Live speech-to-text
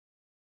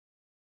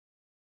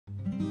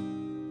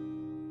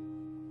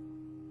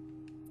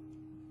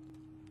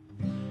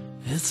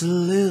It's a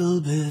little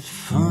bit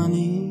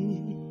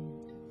funny,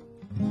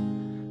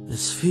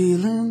 this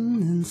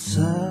feeling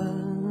inside.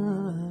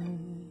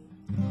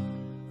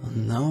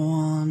 I'm not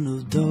one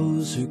of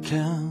those who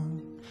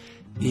can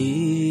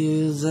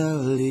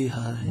easily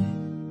hide.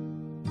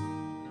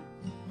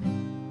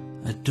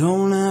 I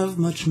don't have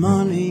much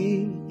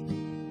money,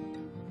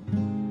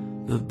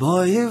 but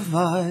boy, if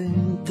I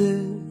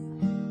did,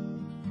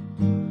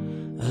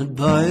 I'd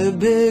buy a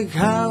big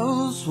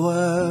house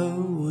where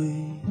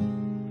we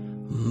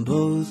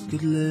both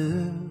could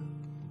live.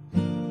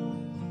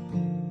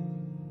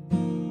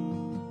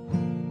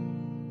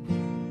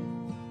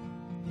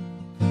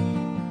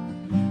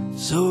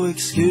 So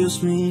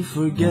excuse me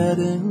for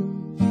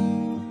getting,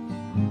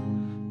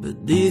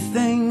 but these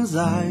things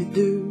I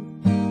do,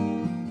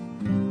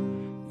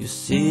 you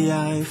see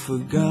I've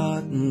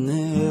forgotten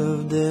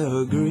if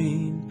they're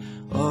green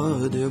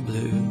or they're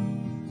blue.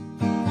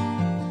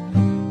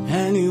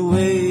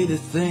 Anyway, the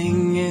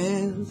thing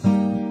is,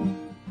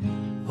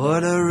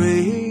 what I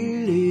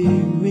really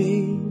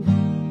mean,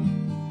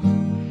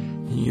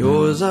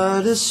 yours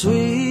are the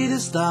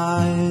sweetest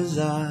eyes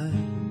I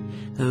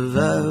have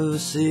ever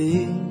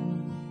seen.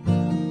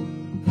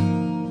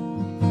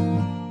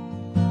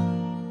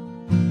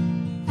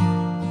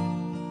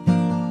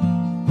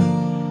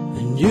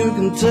 And you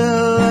can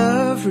tell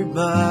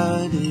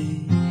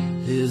everybody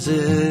this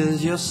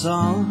is your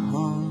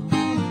song.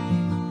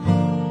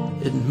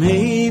 It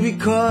may be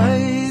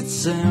quite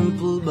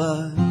simple,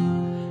 but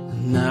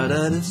now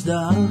that it's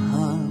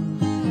done,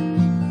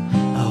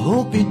 I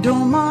hope you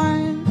don't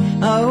mind,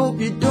 I hope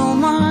you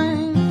don't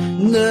mind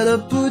that I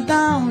put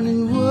down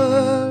in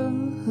words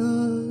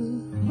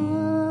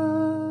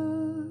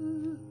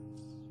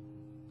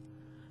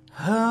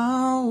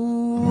how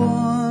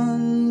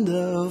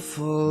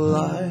wonderful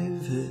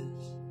life is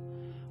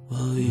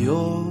while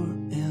you're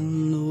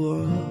in the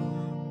world.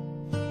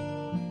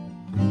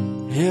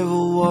 If I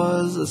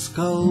was a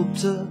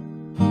sculptor,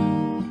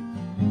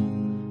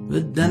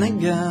 but then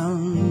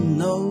again,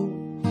 no,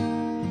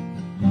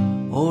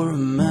 or a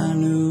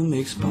man who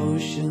makes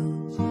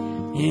potions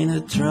in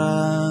a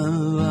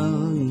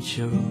traveling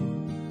show.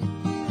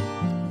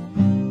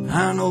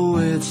 I know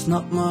it's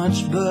not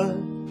much, but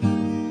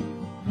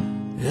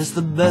it's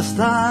the best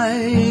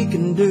I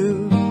can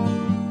do.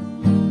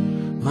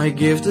 My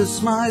gift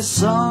is my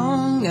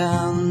song,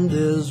 and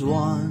this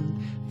one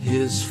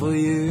is for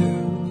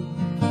you.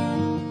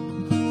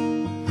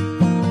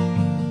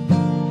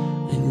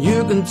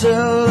 You can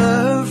tell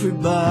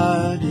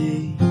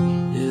everybody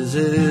this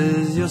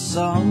is your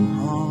song.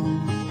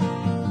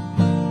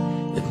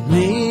 It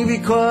may be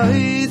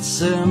quite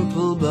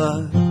simple,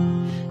 but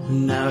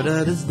now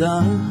that it's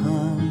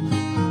done,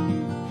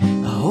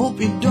 I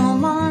hope you don't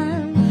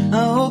mind,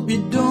 I hope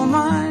you don't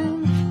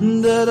mind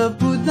that I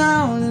put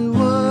down in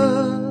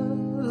words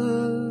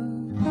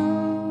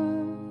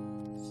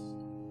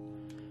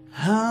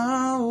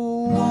how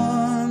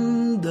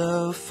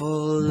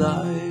wonderful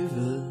life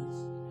is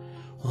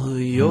while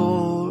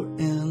you're